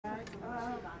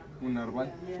Un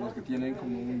narval, los que tienen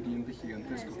como un diente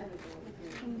gigantesco.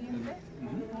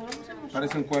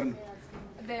 Parece un cuerno.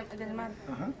 Del mar.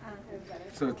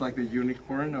 So it's like the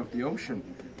unicorn of the ocean.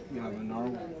 You have a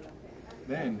narwhal.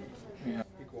 Then you have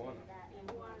iguana,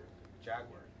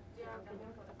 jaguar,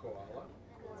 koala,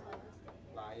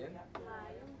 lion,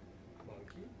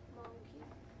 monkey,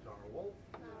 narwhal,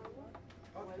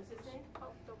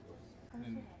 octopus.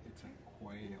 And it's a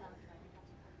quail.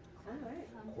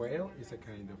 Quail is a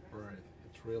kind of bird.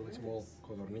 It's really small,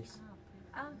 codorniz.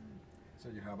 So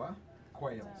you have a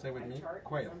quail. Say with me,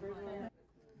 quail.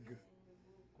 G.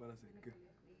 What is it?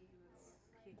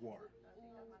 G. Guar.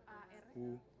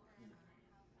 U.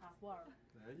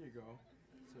 There you go.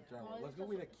 So jaguar. Let's go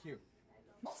with a Q.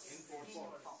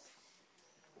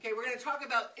 Okay, we're going to talk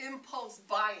about impulse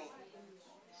buying.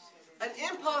 An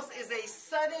impulse is a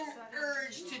sudden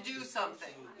urge to do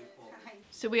something.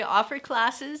 So we offer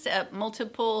classes at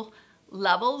multiple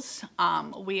levels.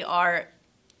 We are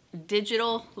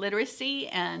digital literacy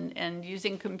and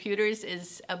using computers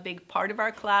is a big part of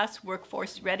our class.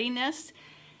 Workforce readiness,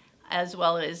 as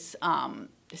well as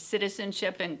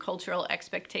citizenship and cultural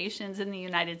expectations in the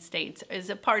United States is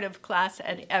a part of class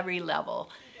at every level.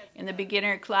 In the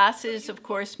beginner classes, of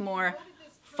course, more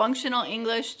functional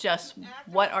English, just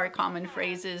what are common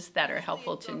phrases that are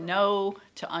helpful to know,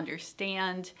 to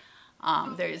understand.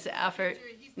 There's effort,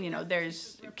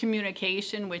 there's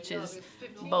communication, which is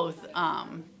both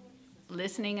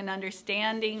listening and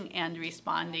understanding and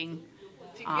responding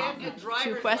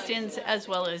to questions, as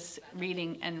well as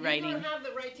reading and writing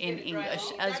in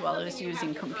English, as well as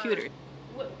using computers.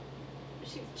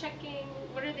 She's checking.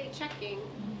 What are they checking?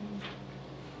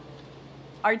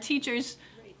 Our teachers,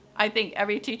 I think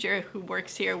every teacher who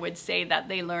works here would say that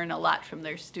they learn a lot from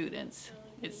their students.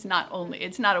 It's not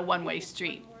a one-way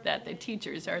street, that the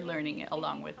teachers are learning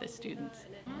along with the students.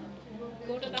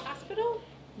 Go to the hospital?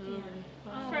 Yeah.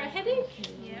 For a headache?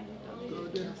 Yeah. Go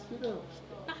to the hospital.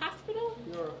 The hospital?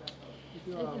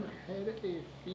 Your head is